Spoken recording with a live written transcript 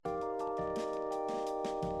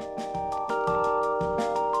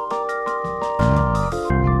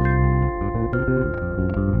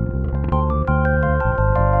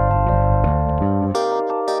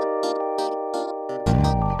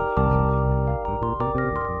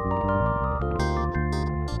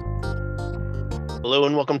Hello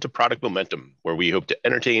and welcome to Product Momentum, where we hope to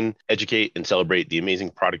entertain, educate, and celebrate the amazing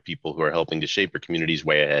product people who are helping to shape our communities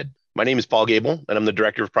way ahead. My name is Paul Gable, and I'm the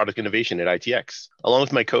Director of Product Innovation at ITX. Along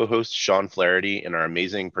with my co-host, Sean Flaherty, and our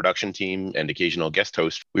amazing production team and occasional guest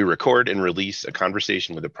host, we record and release a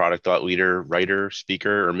conversation with a product thought leader, writer,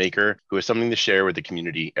 speaker, or maker who has something to share with the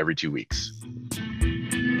community every 2 weeks.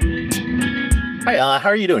 Hi, Alla. How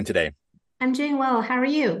are you doing today? I'm doing well. How are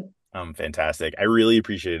you? I'm fantastic. I really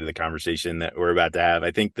appreciated the conversation that we're about to have.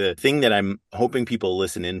 I think the thing that I'm hoping people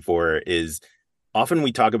listen in for is often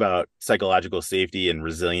we talk about psychological safety and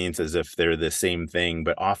resilience as if they're the same thing,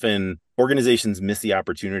 but often organizations miss the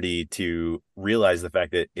opportunity to realize the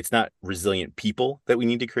fact that it's not resilient people that we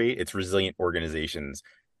need to create, it's resilient organizations.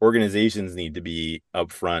 Organizations need to be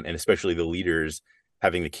upfront, and especially the leaders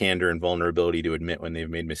having the candor and vulnerability to admit when they've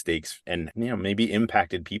made mistakes and, maybe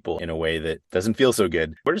impacted people in a way that doesn't feel so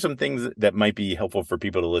good. What are some things that might be helpful for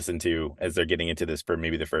people to listen to as they're getting into this for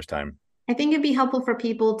maybe the first time? I think it'd be helpful for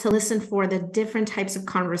people to listen for the different types of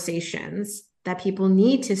conversations that people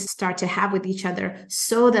need to start to have with each other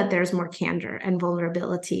so that there's more candor and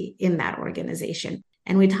vulnerability in that organization.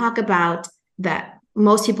 And we talk about that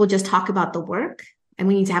most people just talk about the work, and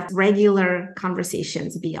we need to have regular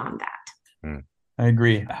conversations beyond that. I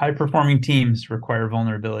agree. High-performing teams require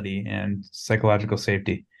vulnerability and psychological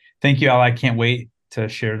safety. Thank you, Alla. I can't wait to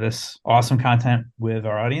share this awesome content with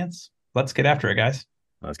our audience. Let's get after it, guys.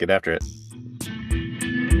 Let's get after it.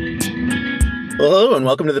 Hello, and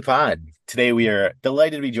welcome to the pod. Today, we are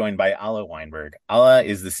delighted to be joined by Alla Weinberg. Alla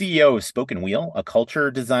is the CEO of Spoken Wheel, a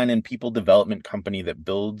culture, design, and people development company that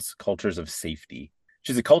builds cultures of safety.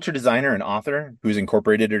 She's a culture designer and author who's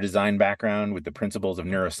incorporated her design background with the principles of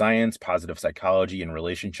neuroscience, positive psychology, and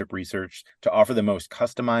relationship research to offer the most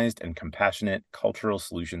customized and compassionate cultural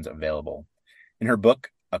solutions available. In her book,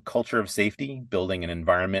 A Culture of Safety, Building an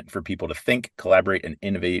Environment for People to Think, Collaborate, and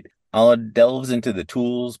Innovate, Alla delves into the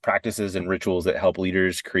tools, practices, and rituals that help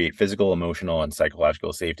leaders create physical, emotional, and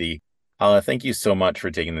psychological safety. Alla, thank you so much for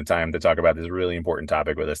taking the time to talk about this really important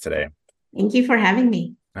topic with us today. Thank you for having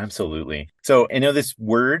me. Absolutely. So I know this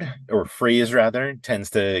word or phrase rather tends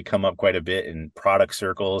to come up quite a bit in product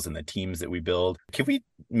circles and the teams that we build. Can we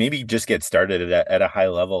maybe just get started at a high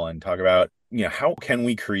level and talk about, how can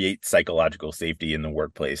we create psychological safety in the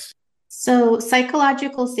workplace? So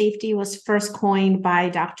psychological safety was first coined by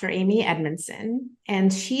Dr. Amy Edmondson,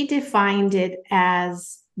 and she defined it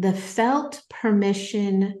as the felt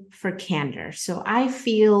permission for candor. So I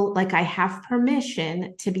feel like I have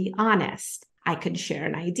permission to be honest. I could share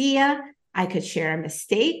an idea, I could share a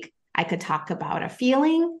mistake, I could talk about a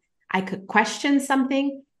feeling, I could question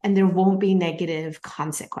something, and there won't be negative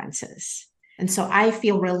consequences. And so I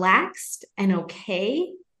feel relaxed and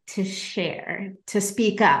okay to share, to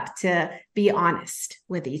speak up, to be honest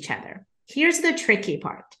with each other. Here's the tricky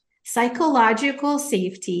part. Psychological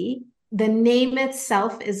safety, the name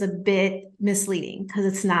itself is a bit misleading because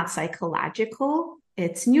it's not psychological,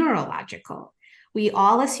 it's neurological. We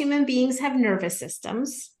all as human beings have nervous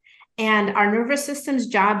systems, and our nervous system's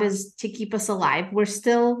job is to keep us alive. We're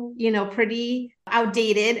still, pretty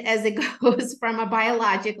outdated as it goes from a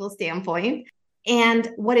biological standpoint. And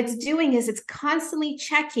what it's doing is it's constantly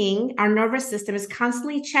checking, our nervous system is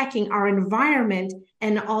constantly checking our environment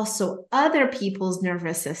and also other people's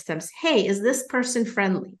nervous systems. Hey, is this person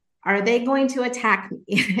friendly? Are they going to attack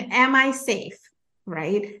me? Am I safe?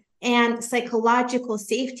 Right? And psychological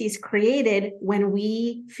safety is created when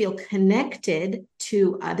we feel connected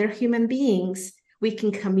to other human beings. We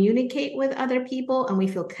can communicate with other people and we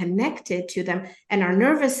feel connected to them. And our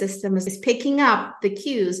nervous system is picking up the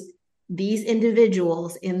cues. These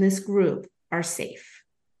individuals in this group are safe.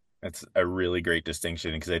 That's a really great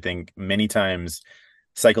distinction because I think many times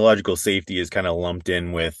psychological safety is kind of lumped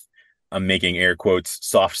in with I'm making air quotes,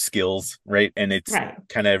 soft skills, right? And it's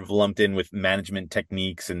kind of lumped in with management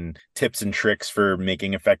techniques and tips and tricks for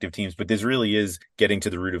making effective teams. But this really is getting to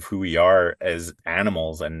the root of who we are as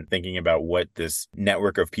animals and thinking about what this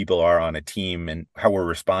network of people are on a team and how we're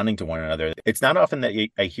responding to one another. It's not often that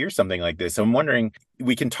I hear something like this. So I'm wondering,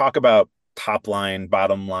 we can talk about top line,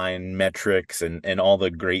 bottom line metrics and all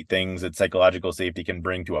the great things that psychological safety can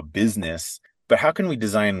bring to a business. But how can we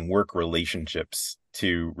design work relationships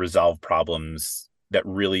to resolve problems that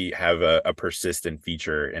really have a persistent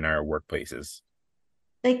feature in our workplaces?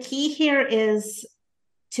 The key here is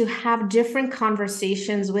to have different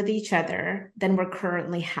conversations with each other than we're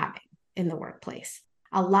currently having in the workplace.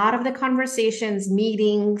 A lot of the conversations,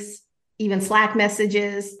 meetings, even Slack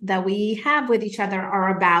messages that we have with each other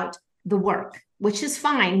are about the work, which is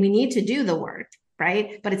fine. We need to do the work,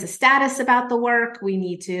 right? But it's a status about the work. We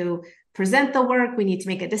need to present the work. We need to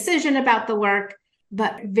make a decision about the work.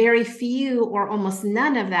 but very few or almost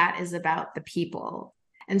none of that is about the people.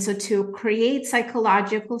 And so to create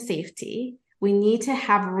psychological safety, we need to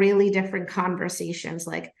have really different conversations.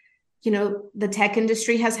 Like, the tech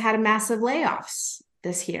industry has had massive layoffs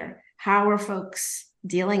this year. How are folks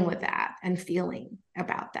dealing with that and feeling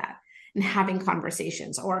about that and having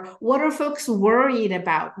conversations? Or what are folks worried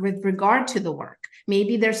about with regard to the work?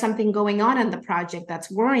 Maybe there's something going on in the project that's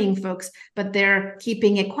worrying folks, but they're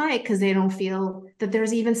keeping it quiet because they don't feel that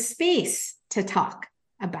there's even space to talk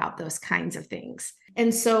about those kinds of things.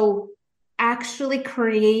 And so actually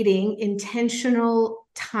creating intentional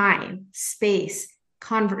time, space,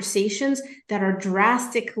 conversations that are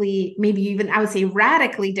drastically, maybe even I would say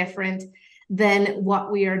radically different than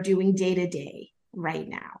what we are doing day to day right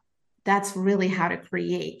now. That's really how to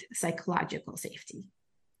create psychological safety.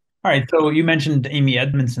 All right. So you mentioned Amy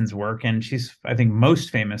Edmondson's work, and she's, I think, most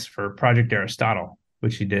famous for Project Aristotle,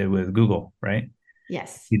 which she did with Google, right?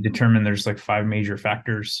 Yes. She determined there's like 5 major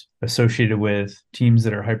factors associated with teams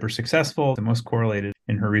that are hyper successful. The most correlated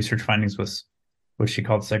in her research findings was what she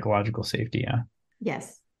called psychological safety. Yeah.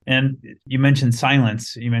 Yes. And you mentioned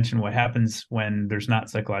silence. You mentioned what happens when there's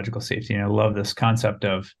not psychological safety. And I love this concept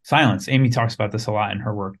of silence. Amy talks about this a lot in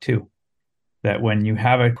her work too, that when you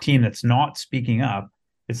have a team that's not speaking up,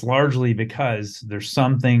 it's largely because there's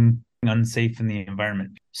something unsafe in the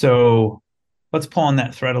environment. So let's pull on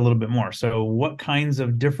that thread a little bit more. So what kinds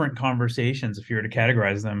of different conversations, if you were to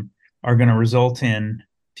categorize them, are going to result in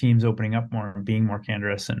teams opening up more, being more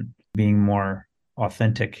candorous and being more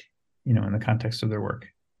authentic, in the context of their work?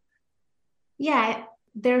 Yeah,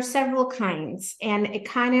 there are several kinds. And it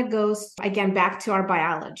kind of goes, again, back to our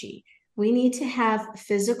biology. We need to have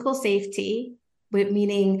physical safety,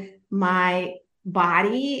 meaning my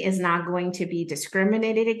body is not going to be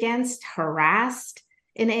discriminated against, harassed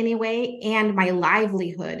in any way, and my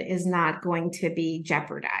livelihood is not going to be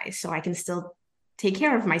jeopardized. So I can still take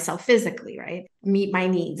care of myself physically, right? Meet my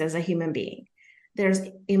needs as a human being. There's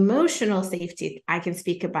emotional safety. I can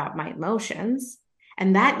speak about my emotions,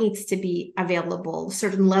 and that needs to be available.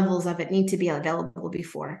 Certain levels of it need to be available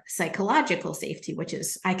before psychological safety, which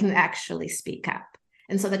is I can actually speak up.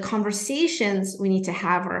 And so the conversations we need to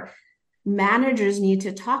have are managers need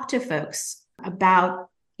to talk to folks about,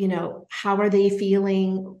 how are they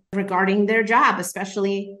feeling regarding their job,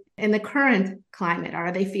 especially in the current climate?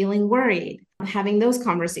 Are they feeling worried? Having those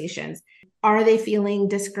conversations. Are they feeling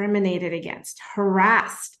discriminated against,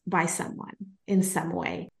 harassed by someone in some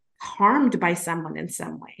way, harmed by someone in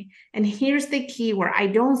some way? And here's the key where I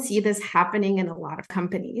don't see this happening in a lot of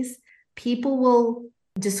companies. People will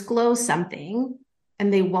disclose something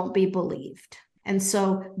and they won't be believed. And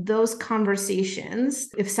so those conversations,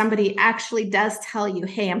 if somebody actually does tell you,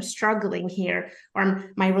 hey, I'm struggling here,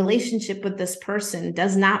 or my relationship with this person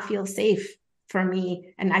does not feel safe for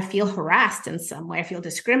me, and I feel harassed in some way, I feel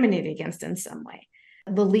discriminated against in some way,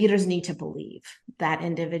 the leaders need to believe that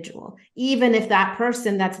individual, even if that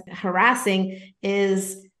person that's harassing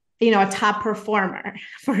is, a top performer,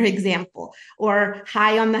 for example, or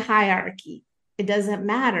high on the hierarchy. It doesn't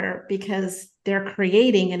matter because they're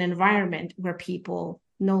creating an environment where people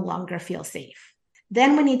no longer feel safe.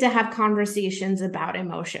 Then we need to have conversations about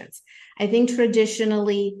emotions. I think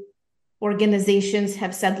traditionally, organizations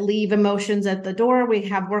have said, leave emotions at the door. We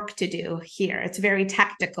have work to do here. It's very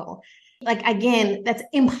tactical. Like, again, that's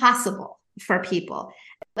impossible for people.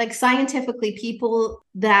 Like scientifically, people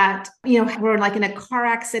that, were like in a car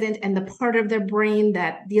accident and the part of their brain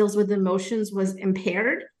that deals with emotions was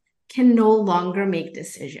impaired can no longer make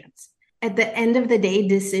decisions. At the end of the day,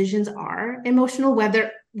 decisions are emotional,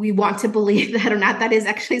 whether we want to believe that or not. That is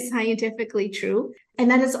actually scientifically true. And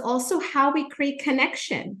that is also how we create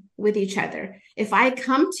connection with each other. If I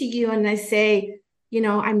come to you and I say,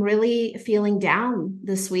 I'm really feeling down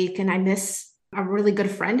this week and I miss a really good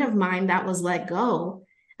friend of mine that was let go,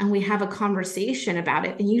 and we have a conversation about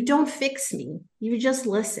it, and you don't fix me, you just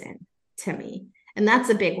listen to me. And that's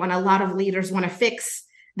a big one. A lot of leaders want to fix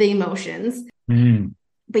the emotions,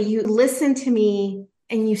 but you listen to me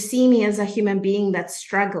and you see me as a human being that's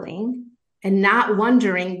struggling and not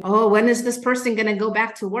wondering, oh, when is this person going to go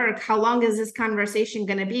back to work? How long is this conversation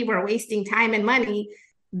going to be? We're wasting time and money.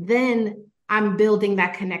 Then I'm building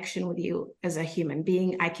that connection with you as a human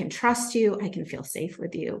being. I can trust you. I can feel safe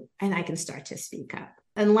with you, and I can start to speak up.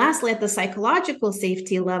 And lastly, at the psychological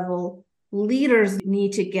safety level, leaders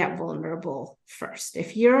need to get vulnerable first.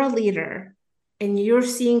 If you're a leader and you're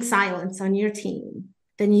seeing silence on your team,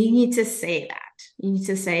 then you need to say that. You need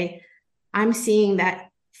to say, I'm seeing that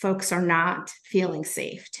folks are not feeling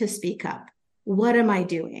safe to speak up. What am I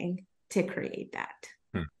doing to create that?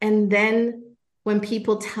 And then when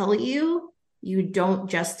people tell you You don't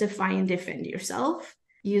justify and defend yourself.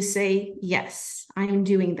 You say, yes, I'm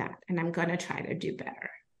doing that and I'm going to try to do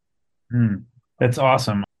better. That's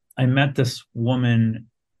awesome. I met this woman,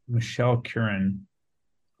 Michelle Curran,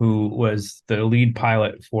 who was the lead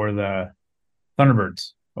pilot for the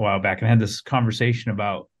Thunderbirds a while back, and had this conversation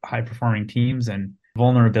about high performing teams and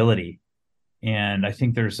vulnerability. And I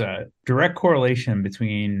think there's a direct correlation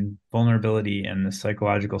between vulnerability and the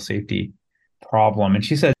psychological safety problem. And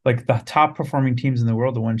she said, like, the top performing teams in the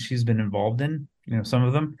world, the ones she's been involved in, some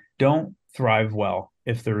of them don't thrive well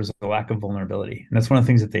if there is a lack of vulnerability. And that's one of the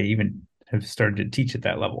things that they even have started to teach at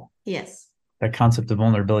that level. Yes. That concept of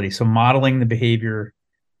vulnerability. So modeling the behavior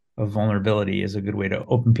of vulnerability is a good way to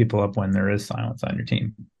open people up when there is silence on your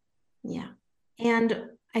team. Yeah. And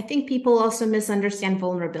I think people also misunderstand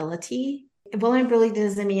vulnerability. Vulnerability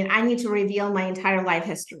doesn't mean I need to reveal my entire life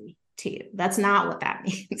history to you. That's not what that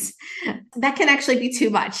means. That can actually be too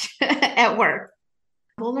much at work.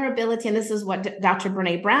 Vulnerability, and this is what Dr.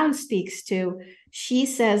 Brene Brown speaks to, she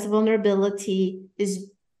says vulnerability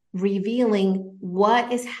is revealing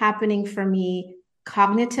what is happening for me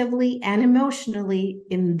cognitively and emotionally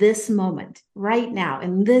in this moment, right now,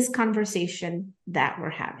 in this conversation that we're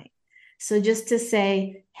having. So just to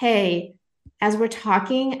say, hey, as we're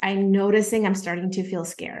talking, I'm noticing I'm starting to feel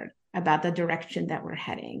scared about the direction that we're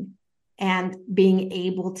heading, and being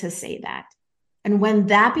able to say that. And when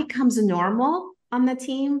that becomes normal on the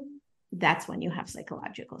team, that's when you have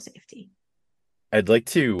psychological safety. I'd like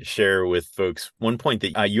to share with folks one point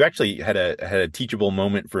that you actually had a teachable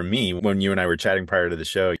moment for me when you and I were chatting prior to the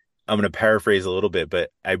show. I'm going to paraphrase a little bit, but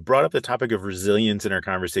I brought up the topic of resilience in our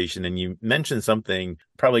conversation, and you mentioned something,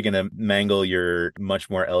 probably going to mangle your much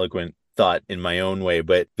more eloquent thought in my own way.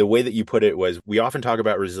 But the way that you put it was, we often talk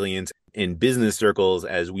about resilience in business circles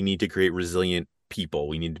as we need to create resilient people.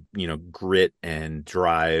 We need, grit and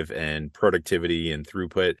drive and productivity and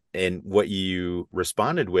throughput. And what you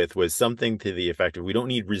responded with was something to the effect of, we don't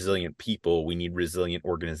need resilient people, we need resilient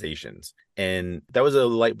organizations. And that was a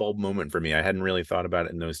light bulb moment for me. I hadn't really thought about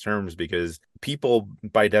it in those terms, because people,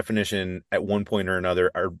 by definition, at one point or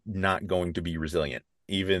another, are not going to be resilient.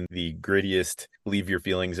 Even the grittiest, leave your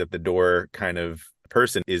feelings at the door kind of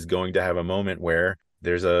person is going to have a moment where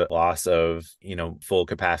there's a loss of, full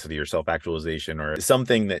capacity or self-actualization or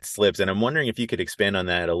something that slips. And I'm wondering if you could expand on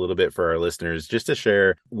that a little bit for our listeners, just to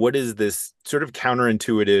share, what is this sort of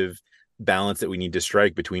counterintuitive balance that we need to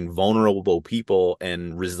strike between vulnerable people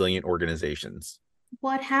and resilient organizations?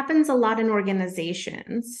 What happens a lot in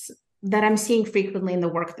organizations that I'm seeing frequently in the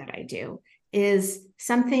work that I do is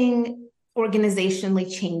something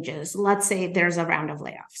organizationally changes. Let's say there's a round of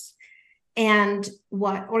layoffs. And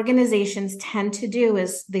what organizations tend to do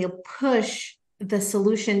is they'll push the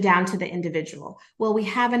solution down to the individual. Well, we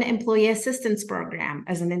have an employee assistance program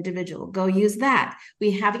as an individual. Go use that.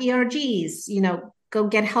 We have ERGs, go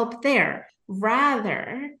get help there.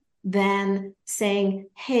 Rather than saying,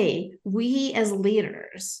 hey, we as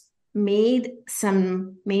leaders made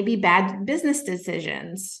some maybe bad business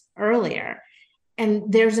decisions earlier, and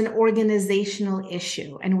there's an organizational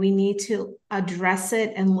issue, and we need to address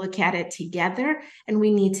it and look at it together, and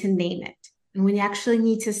we need to name it. And we actually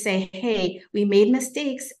need to say, hey, we made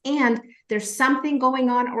mistakes, and there's something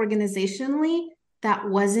going on organizationally that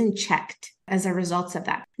wasn't checked as a result of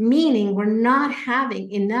that. Meaning we're not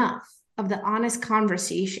having enough of the honest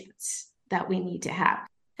conversations that we need to have.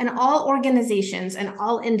 And all organizations and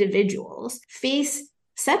all individuals face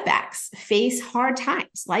setbacks, face hard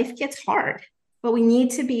times. Life gets hard. But we need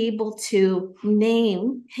to be able to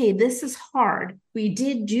name, hey, this is hard. We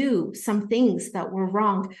did do some things that were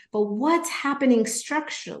wrong, but what's happening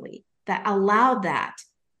structurally that allowed that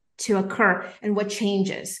to occur, and what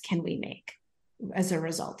changes can we make as a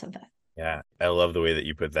result of that? Yeah, I love the way that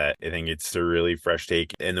you put that. I think it's a really fresh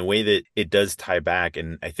take, and the way that it does tie back,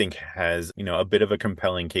 and I think has, a bit of a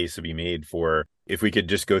compelling case to be made for, if we could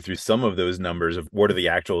just go through some of those numbers of what are the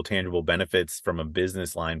actual tangible benefits from a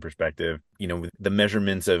business line perspective, the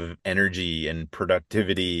measurements of energy and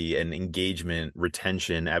productivity and engagement,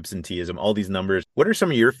 retention, absenteeism, all these numbers. What are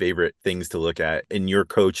some of your favorite things to look at in your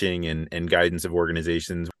coaching and guidance of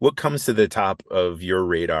organizations? What comes to the top of your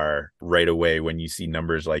radar right away when you see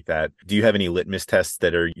numbers like that? Do you have any litmus tests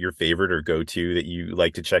that are your favorite or go-to that you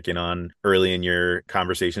like to check in on early in your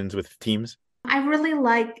conversations with teams? I really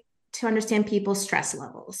like to understand people's stress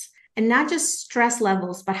levels, and not just stress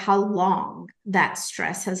levels, but how long that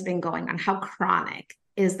stress has been going on. How chronic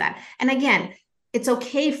is that? And again, it's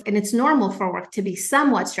okay and it's normal for work to be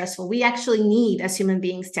somewhat stressful. We actually need, as human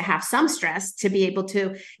beings, to have some stress to be able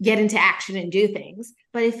to get into action and do things.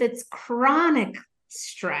 But if it's chronic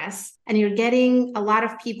stress, and you're getting a lot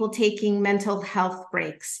of people taking mental health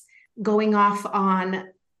breaks, going off on,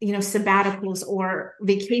 sabbaticals or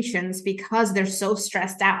vacations because they're so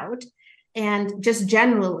stressed out. And just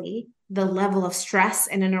generally, the level of stress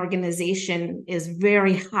in an organization is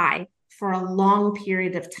very high for a long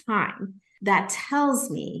period of time. That tells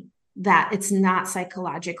me that it's not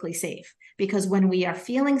psychologically safe. Because when we are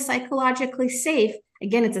feeling psychologically safe,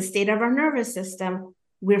 again, it's a state of our nervous system,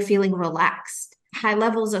 we're feeling relaxed. High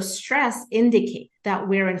levels of stress indicate that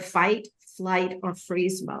we're in fight, flight, or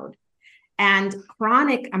freeze mode. And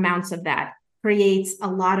chronic amounts of that creates a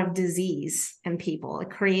lot of disease in people. It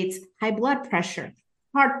creates high blood pressure,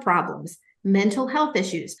 heart problems, mental health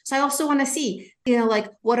issues. So I also want to see,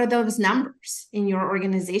 what are those numbers in your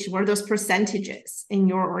organization? What are those percentages in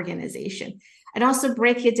your organization? And also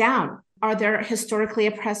break it down. Are there historically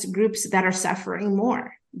oppressed groups that are suffering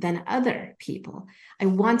more than other people? I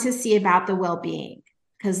want to see about the well-being,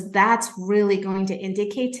 because that's really going to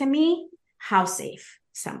indicate to me how safe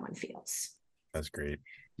someone feels. That's great.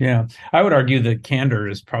 Yeah. I would argue that candor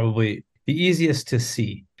is probably the easiest to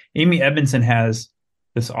see. Amy Edmondson has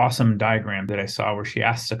this awesome diagram that I saw where she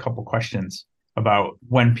asks a couple questions about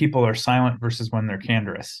when people are silent versus when they're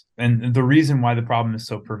candorous. And the reason why the problem is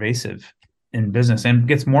so pervasive in business and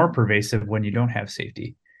gets more pervasive when you don't have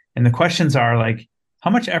safety. And the questions are like,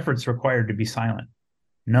 how much effort's required to be silent?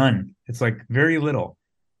 None. It's like very little.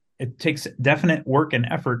 It takes definite work and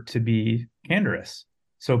effort to be candorous.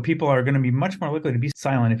 So people are going to be much more likely to be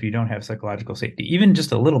silent if you don't have psychological safety, even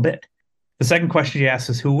just a little bit. The second question she asks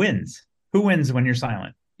is, who wins? Who wins when you're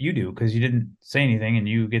silent? You do, because you didn't say anything and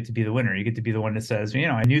you get to be the winner. You get to be the one that says,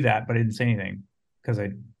 I knew that, but I didn't say anything because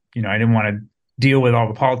I didn't want to deal with all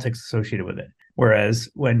the politics associated with it. Whereas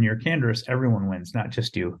when you're candorous, everyone wins, not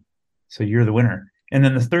just you. So you're the winner. And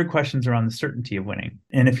then the third questions are on the certainty of winning.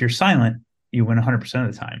 And if you're silent, you win 100%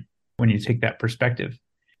 of the time when you take that perspective.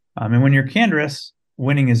 And when you're candorous,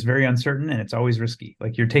 winning is very uncertain and it's always risky.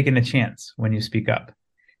 Like you're taking a chance when you speak up.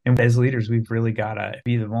 And as leaders, we've really got to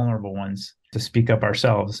be the vulnerable ones to speak up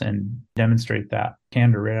ourselves and demonstrate that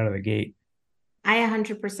candor right out of the gate. I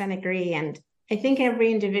 100% agree. And I think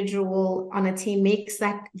every individual on a team makes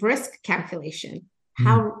that risk calculation.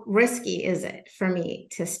 How risky is it for me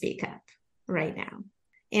to speak up right now?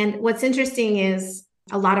 And what's interesting is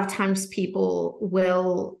a lot of times people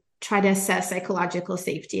will try to assess psychological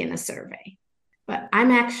safety in a survey, but I'm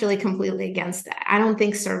actually completely against that. I don't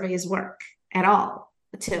think surveys work at all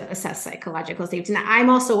to assess psychological safety. Now, I'm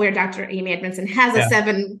also aware Dr. Amy Edmondson has a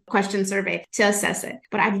 7-question survey to assess it,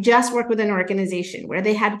 but I've just worked with an organization where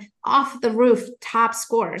they had off the roof top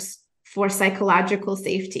scores for psychological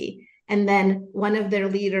safety. And then one of their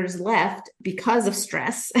leaders left because of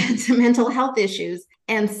stress and mental health issues.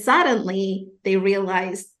 And suddenly they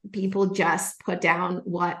realized people just put down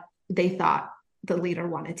what they thought the leader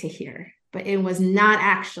wanted to hear, but it was not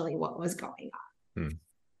actually what was going on.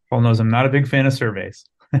 Paul knows I'm not a big fan of surveys.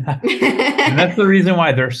 And that's the reason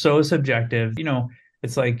why they're so subjective.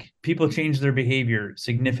 It's like people change their behavior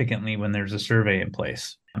significantly when there's a survey in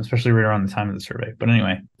place, especially right around the time of the survey. But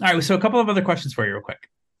anyway, all right. So a couple of other questions for you real quick.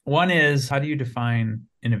 One is, how do you define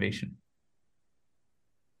innovation?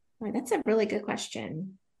 Well, that's a really good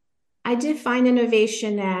question. I define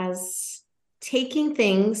innovation as taking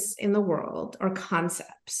things in the world or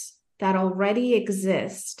concepts that already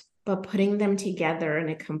exist, but putting them together in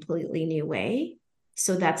a completely new way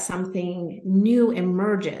so that something new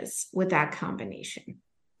emerges with that combination.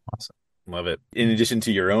 Awesome. Love it. In addition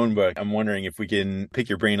to your own book, I'm wondering if we can pick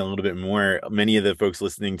your brain a little bit more. Many of the folks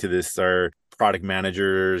listening to this are product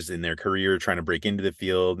managers in their career trying to break into the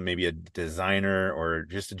field, maybe a designer or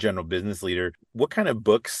just a general business leader. What kind of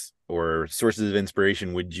books or sources of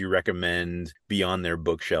inspiration would you recommend beyond their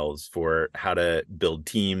bookshelves for how to build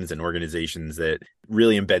teams and organizations that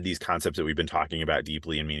really embed these concepts that we've been talking about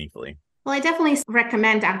deeply and meaningfully? Well, I definitely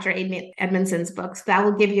recommend Dr. Amy Edmondson's books. That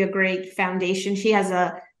will give you a great foundation. She has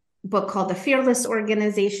a book called The Fearless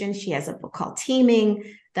Organization. She has a book called Teaming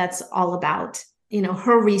that's all about,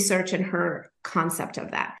 her research and her concept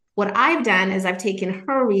of that. What I've done is I've taken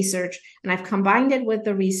her research and I've combined it with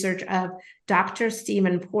the research of Dr.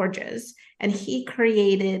 Stephen Porges, and he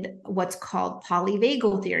created what's called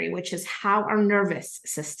polyvagal theory, which is how our nervous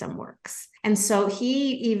system works. And so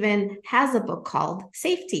he even has a book called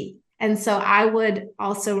Safety. And so I would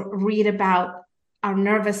also read about our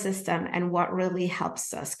nervous system and what really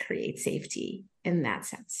helps us create safety in that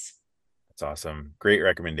sense. That's awesome. Great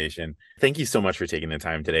recommendation. Thank you so much for taking the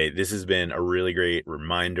time today. This has been a really great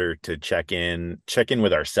reminder to check in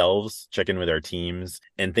with ourselves, check in with our teams,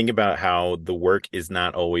 and think about how the work is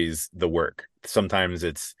not always the work. Sometimes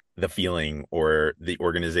it's the feeling or the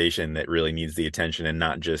organization that really needs the attention, and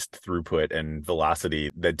not just throughput and velocity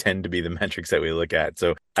that tend to be the metrics that we look at.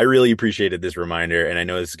 So I really appreciated this reminder, and I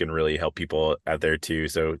know this is going to really help people out there too.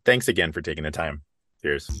 So thanks again for taking the time.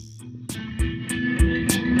 Cheers.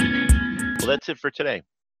 Well, that's it for today.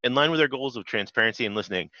 In line with our goals of transparency and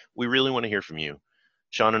listening, we really want to hear from you.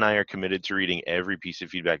 Sean and I are committed to reading every piece of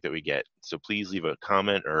feedback that we get, so please leave a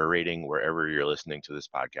comment or a rating wherever you're listening to this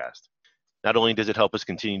podcast. Not only does it help us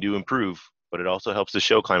continue to improve, but it also helps the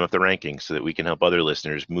show climb up the rankings so that we can help other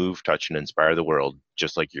listeners move, touch, and inspire the world,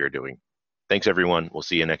 just like you're doing. Thanks, everyone. We'll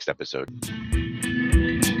see you next episode.